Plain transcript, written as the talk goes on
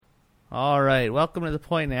All right, welcome to the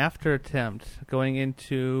point and after attempt. Going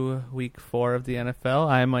into week 4 of the NFL,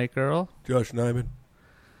 I'm Mike Earl. Josh Nyman.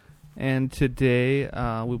 And today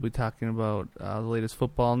we'll be talking about the latest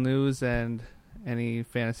football news and any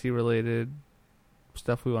fantasy-related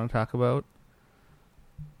stuff we want to talk about.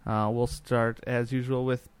 We'll start, as usual,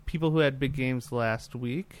 with people who had big games last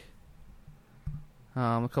week.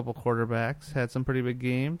 A couple quarterbacks had some pretty big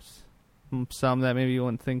games, some that maybe you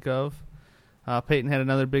wouldn't think of. Peyton had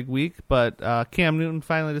another big week, but Cam Newton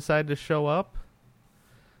finally decided to show up.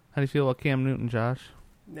 How do you feel about Cam Newton, Josh?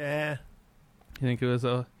 Nah. You think it was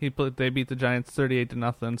they beat the Giants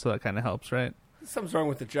 38-0, so that kind of helps, right? Something's wrong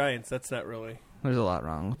with the Giants. That's not really. There's a lot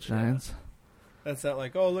wrong with Giants. That's not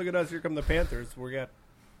like, oh, look at us, here come the Panthers. We got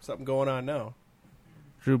something going on now.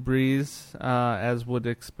 Drew Brees, as would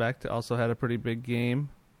expect, also had a pretty big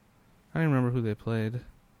game. I don't even remember who they played.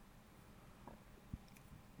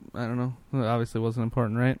 I don't know. It obviously wasn't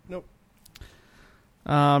important, right? Nope.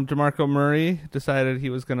 DeMarco Murray decided he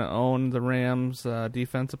was going to own the Rams'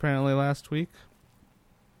 defense apparently last week.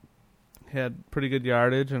 He had pretty good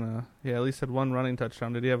yardage and at least had one running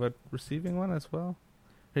touchdown. Did he have a receiving one as well? Or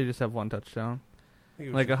did he just have one touchdown?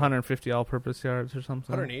 Like 150 all-purpose yards or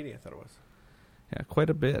something? 180, I thought it was. Yeah, quite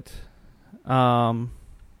a bit. A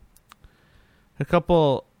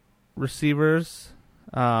couple receivers.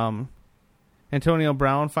 Antonio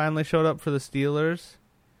Brown finally showed up for the Steelers.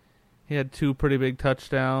 He had 2 pretty big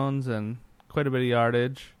touchdowns and quite a bit of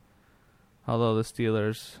yardage. Although the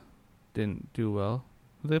Steelers didn't do well.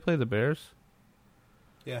 Did they play the Bears?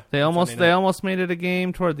 Yeah. They almost made it a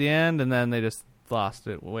game toward the end, and then they just lost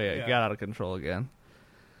it. It got out of control again.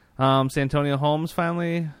 Santonio Holmes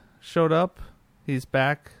finally showed up. He's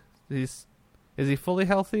back. Is he fully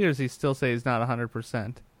healthy, or does he still say he's not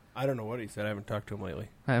 100%? I don't know what he said. I haven't talked to him lately.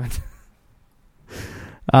 I haven't.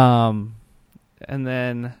 And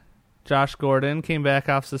then Josh Gordon came back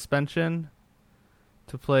off suspension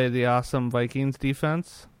to play the awesome Vikings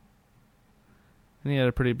defense, and he had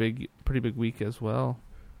a pretty big week as well.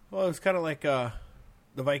 Well, it was kind of like the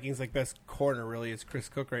Vikings' best corner really is Chris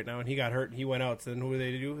Cook right now, and he got hurt and he went out. So then who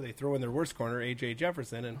do? They throw in their worst corner, A.J.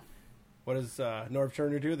 Jefferson, and what does Norv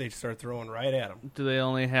Turner do? They start throwing right at him. Do they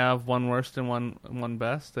only have one worst and one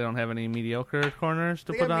best? They don't have any mediocre corners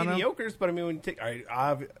to put on them? They have mediocres, but I mean, when you take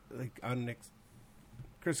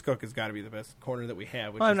Chris Cook has got to be the best corner that we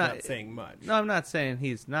have, which is not saying much. No, I'm not saying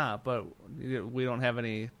he's not, but we don't have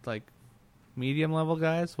any medium level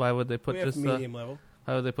guys. Why would they put medium level?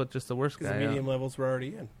 Why would they put just the worst guy? Because the medium levels were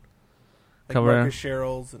already in. Marcus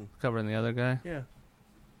Sherrills and covering the other guy. Yeah.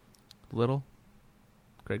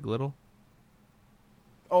 Greg Little.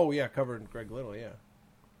 Oh yeah, covering Greg Little. Yeah.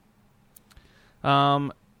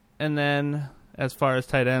 And then as far as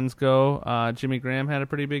tight ends go, Jimmy Graham had a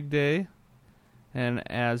pretty big day, and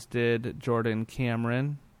as did Jordan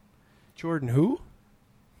Cameron. Jordan who?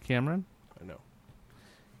 Cameron. I know.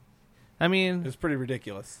 I mean, it was pretty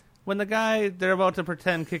ridiculous. When they're about to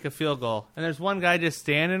pretend kick a field goal, and there's one guy just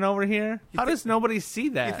standing over here, how does nobody see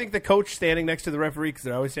that? You think the coach standing next to the referee, because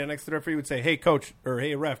they always stand next to the referee, would say, hey, coach, or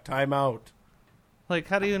hey, ref, time out.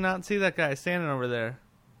 How do you not see that guy standing over there?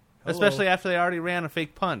 Hello. Especially after they already ran a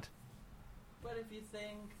fake punt. But if you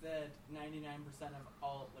think that 99% of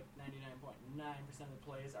all, 99.9% of the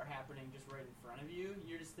plays are happening just right in front of you,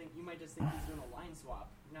 you might just think he's doing a line swap.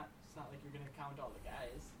 It's not like you're going to count all the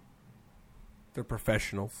guys. They're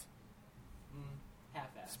professionals.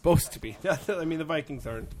 Half-assed. Supposed to be. I mean, the Vikings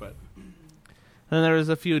aren't, but. Then there was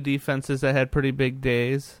a few defenses that had pretty big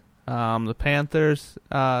days. The Panthers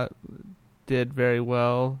did very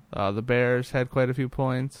well. The Bears had quite a few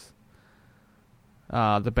points.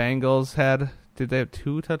 The Bengals did they have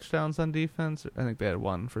 2 touchdowns on defense? I think they had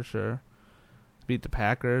 1 for sure. Beat the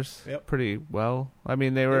Packers pretty well. I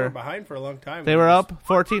mean, they were behind for a long time. They were up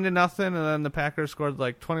 14-0, and then the Packers scored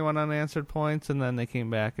 21 unanswered points, and then they came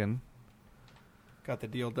back and got the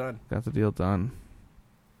deal done.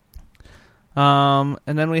 And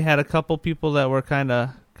then we had a couple people that were kind of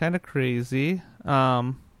crazy.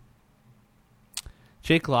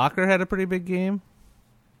 Jake Locker had a pretty big game.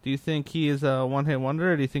 Do you think he is a one-hit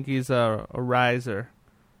wonder, or do you think he's a riser?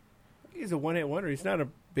 He's a one-hit wonder. He's not a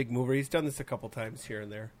big mover. He's done this a couple times here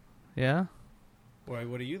and there. Yeah? Why?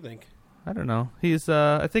 What do you think? I don't know. He's.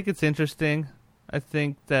 I think it's interesting. I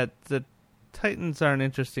think that the Titans are an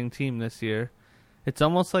interesting team this year. It's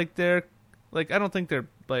almost like they're I don't think they're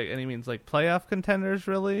by any means playoff contenders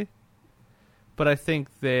really, but I think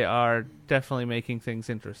they are definitely making things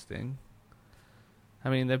interesting. I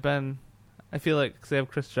mean, they've been. I feel like 'cause they have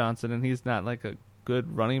Chris Johnson, and he's not a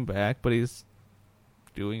good running back, but he's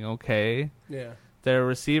doing okay. Yeah. their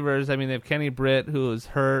receivers, I mean, they have Kenny Britt, who is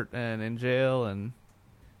hurt and in jail, and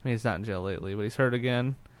I mean, he's not in jail lately, but he's hurt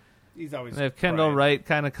again. He's always. They have Kendall Brian. Wright,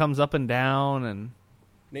 kind of comes up and down, and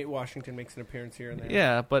Nate Washington makes an appearance here and there.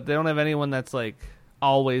 yeah, but they don't have anyone that's like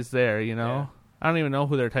always there. You know, Yeah. I don't even know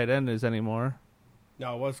who their tight end is anymore.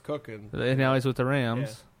 No, it was Cook and Now he's with the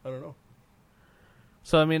Rams. Yeah, I don't know.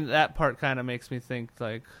 So I mean, that part kind of makes me think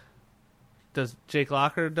like, does Jake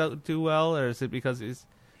Locker do well, or is it because is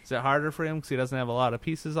it harder for him because he doesn't have a lot of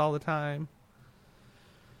pieces all the time?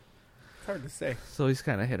 It's hard to say. So he's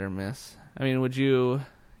kind of hit or miss. I mean,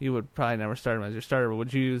 you would probably never start him as your starter, but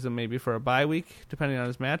would you use him maybe for a bye week depending on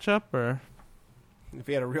his matchup, or If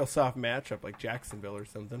he had a real soft matchup like Jacksonville or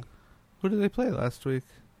something. who did they play last week?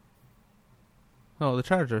 Oh, the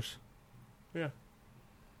Chargers. Yeah.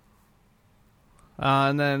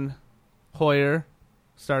 And then Hoyer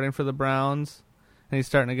starting for the Browns, and he's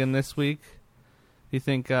starting again this week. Do you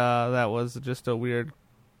think that was just a weird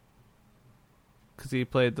because he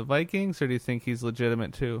played the Vikings, or do you think he's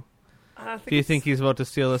legitimate too? Do you think he's about to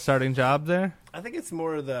steal the starting job there? I think it's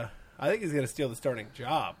more I think he's going to steal the starting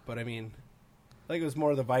job, but I mean, I think it was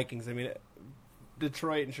more the Vikings. I mean,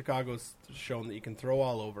 Detroit and Chicago's shown that you can throw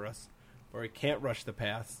all over us, or you can't rush the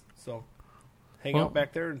pass. So hang out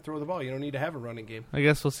back there and throw the ball. You don't need to have a running game. I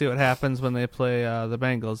guess we'll see what happens when they play the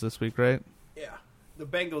Bengals this week, right? Yeah. The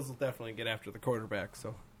Bengals will definitely get after the quarterback,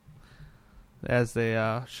 so. As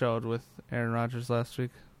they showed with Aaron Rodgers last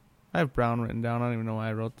week. I have Brown written down. I don't even know why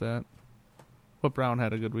I wrote that. What Brown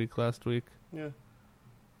had a good week last week? Yeah.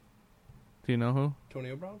 Do you know who?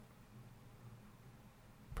 Antonio Brown?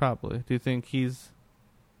 Probably. Do you think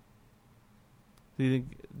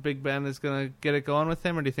Big Ben is going to get it going with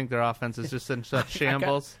him, or do you think their offense is just in such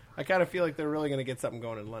shambles? I kind of feel like they're really going to get something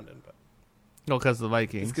going in London, but No, because of the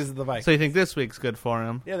Vikings. it's because of the Vikings. So you think this week's good for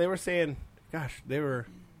him? Yeah, they were saying, gosh, They're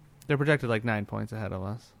projected like 9 points ahead of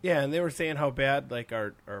us. yeah, and they were saying how bad like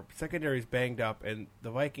our secondary's banged up, and the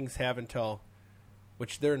Vikings have until,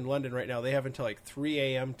 which they're in London right now, they have until like 3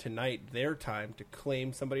 a.m. tonight their time to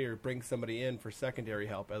claim somebody or bring somebody in for secondary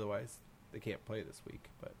help. Otherwise, they can't play this week.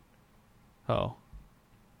 But Oh.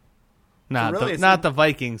 really, Not the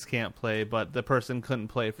Vikings can't play, but the person couldn't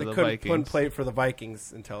play for they the couldn't Vikings. play for the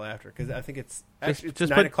Vikings until after, because I think it's Just- it's just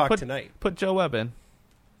 9 o'clock tonight. Put Joe Webb in,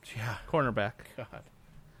 Yeah, cornerback. God.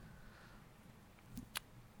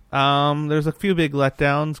 There's a few big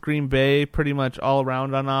letdowns. Green Bay pretty much all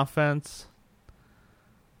around on offense.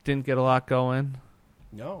 Didn't get a lot going.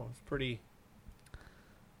 No, it's pretty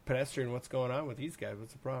pedestrian. What's going on with these guys?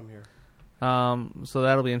 What's the problem here? So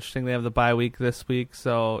that'll be interesting. They have the bye week this week,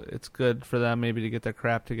 so it's good for them maybe to get their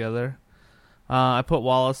crap together. I put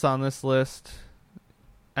Wallace on this list.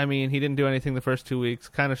 I mean, he didn't do anything the first 2 weeks.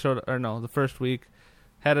 The first week.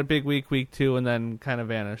 Had a big week 2, and then kind of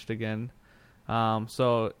vanished again.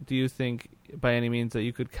 So do you think by any means that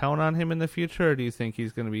you could count on him in the future, or do you think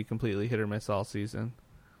he's going to be completely hit or miss all season?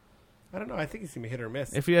 I don't know. I think he's going to be hit or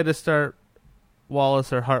miss. If you had to start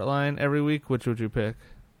Wallace or Hartline every week, which would you pick?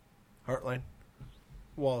 Hartline.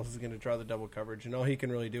 Wallace is going to draw the double coverage, and all he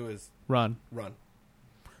can really do is Run.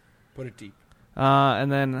 Put it deep.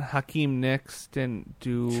 And then Hakeem Nicks didn't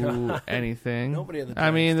do anything. Nobody in the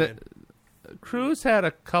I mean, Giants Cruz had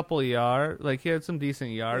a couple yards. Like, he had some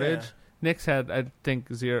decent yardage. Yeah. Nicks had, I think,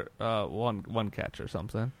 one catch or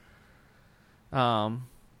something.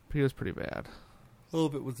 He was pretty bad. A little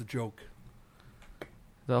bit was a joke.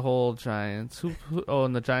 The whole Giants.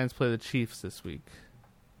 And the Giants play the Chiefs this week,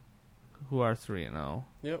 who are 3-0.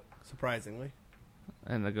 Yep, surprisingly.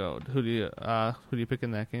 And the GOAT. Who do you pick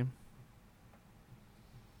in that game?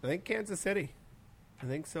 I think Kansas City. I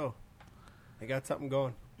think so. They got something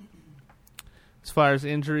going. As far as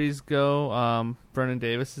injuries go, Vernon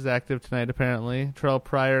Davis is active tonight, apparently. Terrell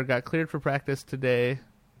Pryor got cleared for practice today,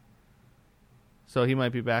 so he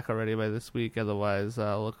might be back already by this week. Otherwise,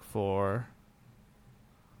 look for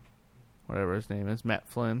whatever his name is, Matt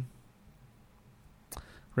Flynn.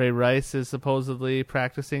 Ray Rice is supposedly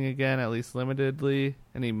practicing again, at least limitedly,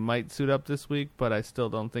 and he might suit up this week, but I still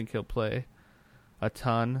don't think he'll play a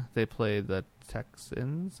ton. They play the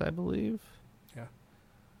Texans, I believe. Yeah.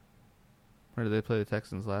 Or did they play the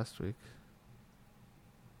Texans last week?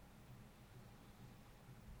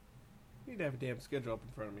 You need to have a damn schedule up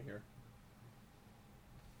in front of me here.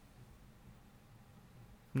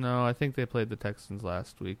 No, I think they played the Texans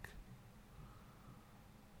last week.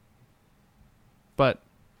 But,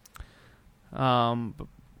 and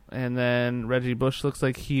then Reggie Bush looks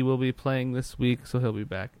like he will be playing this week, so he'll be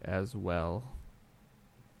back as well.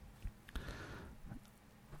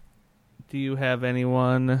 Do you have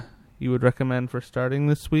anyone you would recommend for starting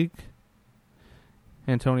this week?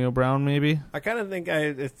 Antonio Brown, maybe. I kind of think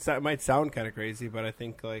it might sound kind of crazy, but I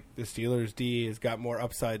think like the Steelers' D has got more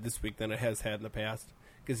upside this week than it has had in the past.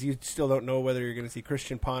 Because you still don't know whether you're going to see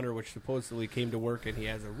Christian Ponder, which supposedly came to work and he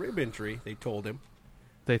has a rib injury. They told him.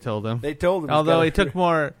 They told him. Although he took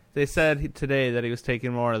more. They said today that he was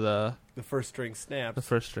taking more of the first string snaps. The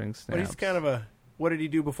first string snaps. But he's kind of a. What did he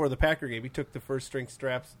do before the Packer game? He took the first string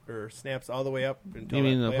snaps all the way up until. You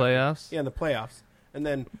mean the playoffs? Yeah, in the playoffs. And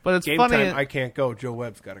then but it's game funny, time, I can't go. Joe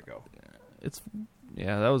Webb's got to go.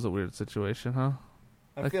 That was a weird situation, huh?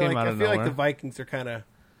 I feel like the Vikings are kind of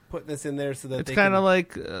putting this in there so that it's kind of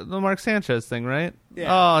like the Mark Sanchez thing, right?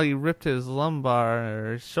 Yeah. Oh, he ripped his lumbar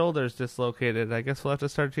or his shoulder's dislocated. I guess we'll have to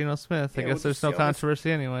start Geno Smith. I guess there's no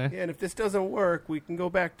controversy anyway. Yeah, and if this doesn't work, we can go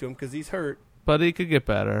back to him because he's hurt. But he could get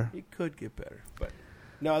better. He could get better, but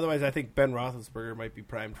no. Otherwise, I think Ben Roethlisberger might be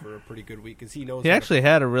primed for a pretty good week because he knows. He actually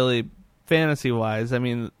had a really fantasy-wise. I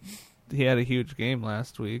mean, he had a huge game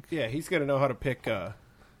last week. Yeah, he's going to know how to pick a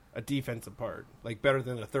defense apart, like better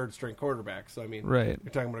than a third-string quarterback. So I mean, right.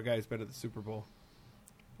 You're talking about a guy who's been to the Super Bowl.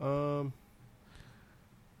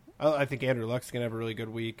 I think Andrew Luck's going to have a really good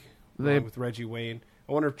week along with Reggie Wayne.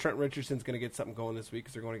 I wonder if Trent Richardson's going to get something going this week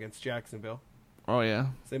because they're going against Jacksonville. Oh yeah,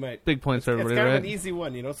 so they might big points for everybody. It's kind right? of an easy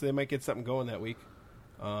one, so they might get something going that week.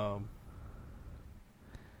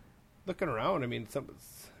 Looking around, I mean,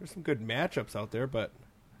 there's some good matchups out there, but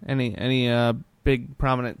any big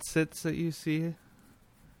prominent sits that you see?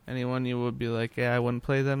 Anyone you would be like, yeah, I wouldn't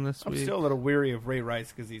play them this week? I'm still a little weary of Ray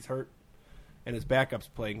Rice because he's hurt, and his backup's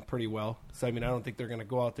playing pretty well. So, I mean, I don't think they're going to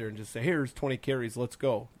go out there and just say, here's 20 carries, let's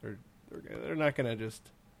go. They're not going to just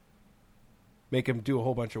make him do a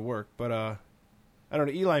whole bunch of work. But, I don't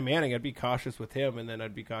know, Eli Manning, I'd be cautious with him, and then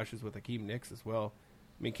I'd be cautious with Hakeem Nicks as well.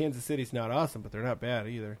 I mean, Kansas City's not awesome, but they're not bad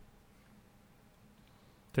either.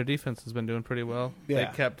 Their defense has been doing pretty well. Yeah.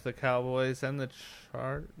 They kept the Cowboys and the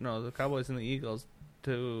Cowboys and the Eagles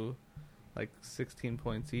to like 16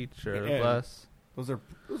 points each or less. Those are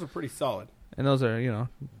pretty solid. And those are,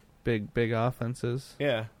 big offenses.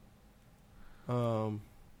 Yeah.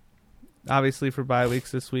 Obviously for bye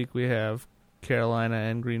weeks this week we have Carolina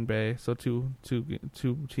and Green Bay, so two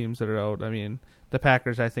teams that are out. I mean, the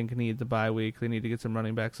Packers I think need the bye week. They need to get some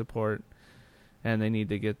running back support, and they need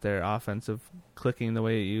to get their offensive clicking the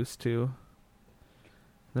way it used to.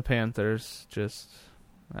 The Panthers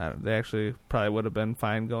they actually probably would have been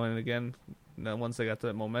fine going again. Once they got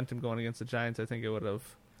the momentum going against the Giants, I think it would have.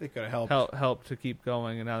 They could have helped to keep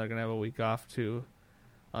going, and now they're gonna have a week off to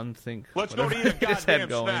unthink. Let's go to eat a goddamn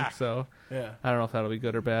going. snack. So yeah, I don't know if that'll be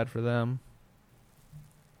good or bad for them.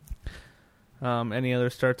 Any other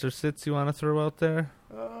starts or sits you want to throw out there?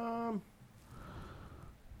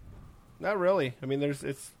 Not really. I mean,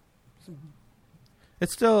 it's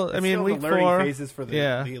still. I mean, still week the learning 4 phases for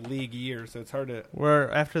the league year, so it's hard to. We're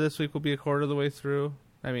after this week, we'll be a quarter of the way through.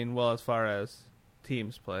 I mean, well, as far as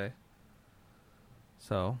teams play.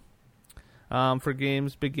 So, for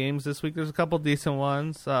big games this week, there's a couple decent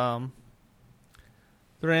ones. The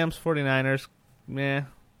Rams 49ers, meh.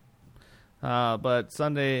 But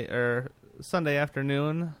Sunday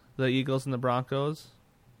afternoon, the Eagles and the Broncos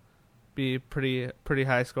be pretty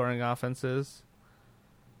high scoring offenses.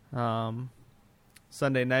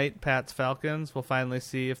 Sunday night, Pats Falcons. We'll finally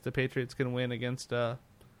see if the Patriots can win against a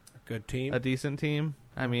good team, a decent team.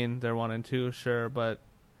 I mean, they're 1-2, sure, but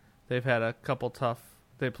they've had a couple tough.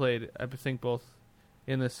 They played, I think, both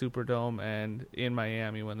in the Superdome and in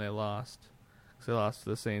Miami when they lost. So they lost to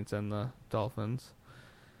the Saints and the Dolphins.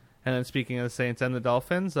 And then speaking of the Saints and the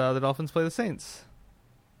Dolphins play the Saints.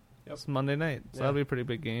 Yep. It's Monday night, so that'll be a pretty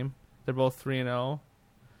big game. They're both 3-0.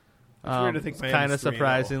 It's weird to think kind of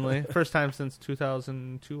surprisingly. First time since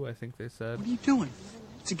 2002, I think they said. What are you doing?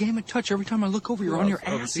 It's a game of touch. Every time I look over, you're on your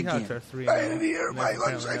ass the Seahawks again. are 3-0. I didn't hear my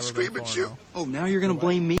lunch. I scream at you. Oh, now you're going to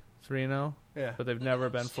blame me? 3-0? Yeah. But they've never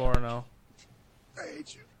been 4-0. I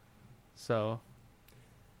hate you. So,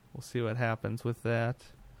 we'll see what happens with that.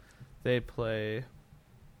 They play...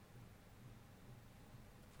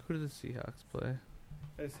 Who do the Seahawks play?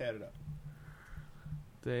 I just had it up.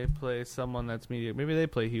 They play someone that's mediocre. Maybe they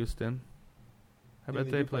play Houston. I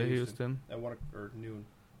bet they play Houston. At 1 or noon.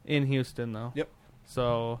 In Houston, though. Yep.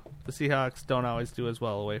 So, the Seahawks don't always do as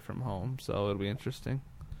well away from home, so it'll be interesting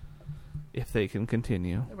if they can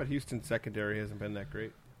continue. Yeah, but Houston's secondary hasn't been that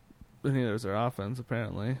great. But neither is their offense,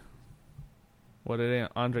 apparently. What did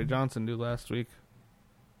Andre Johnson do last week?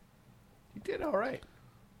 He did all right.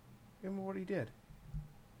 Remember what he did?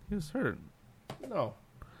 He was hurt. No.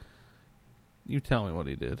 You tell me what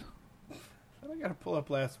he did. I got to pull up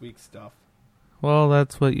last week's stuff. Well,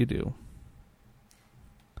 that's what you do.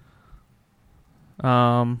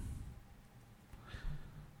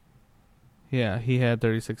 Yeah, he had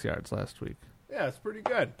 36 yards last week. Yeah, it's pretty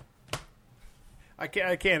good. I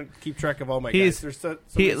can't keep track of all my He's- guys. There's so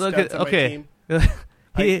many studs on my team.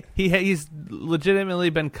 He's legitimately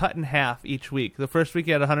been cut in half each week. The first week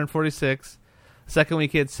he had 146. The second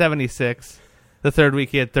week he had 76. The third week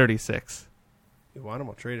he had 36. You want him?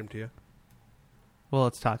 I'll trade him to you. Well,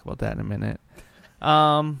 let's talk about that in a minute.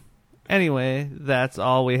 Anyway, that's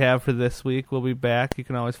all we have for this week. We'll be back. You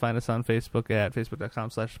can always find us on Facebook at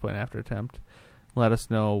facebook.com/pointafterattempt. Let us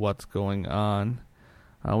know what's going on.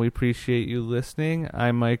 We appreciate you listening.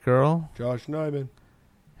 I'm Mike Earl. Josh Nyman.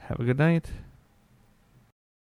 Have a good night.